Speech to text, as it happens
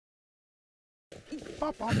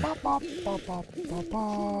Ba, ba, ba, ba, ba, ba, ba, ba.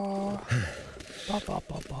 Ba, ba,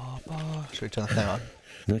 ba, ba, ba. Should we turn the thing on?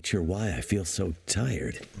 Not sure why I feel so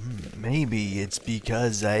tired. Maybe it's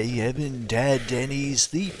because I haven't had any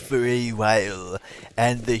sleep for a while,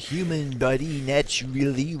 and the human body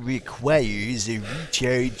naturally requires a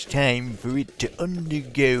recharge time for it to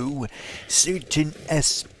undergo certain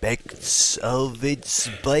aspects of its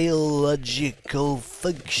biological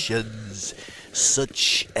functions,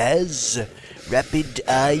 such as rapid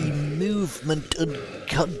eye movement,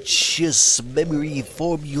 unconscious memory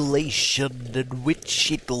formulation, in which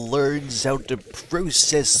it learns how to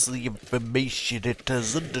process the information it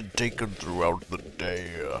has undertaken throughout the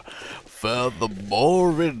day.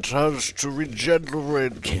 Furthermore, it has to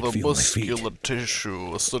regenerate Can't the feel my feet. muscular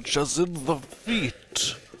tissue, such as in the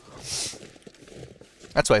feet.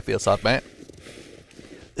 That's why it feels hot, mate.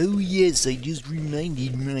 Oh yes, I just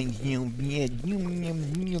reminded myself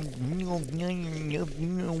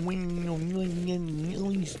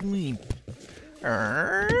sleep.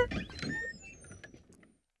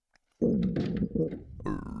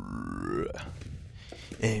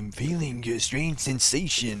 I'm feeling a strange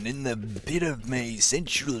sensation in the bit of my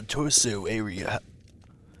central torso area.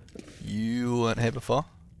 You weren't here before?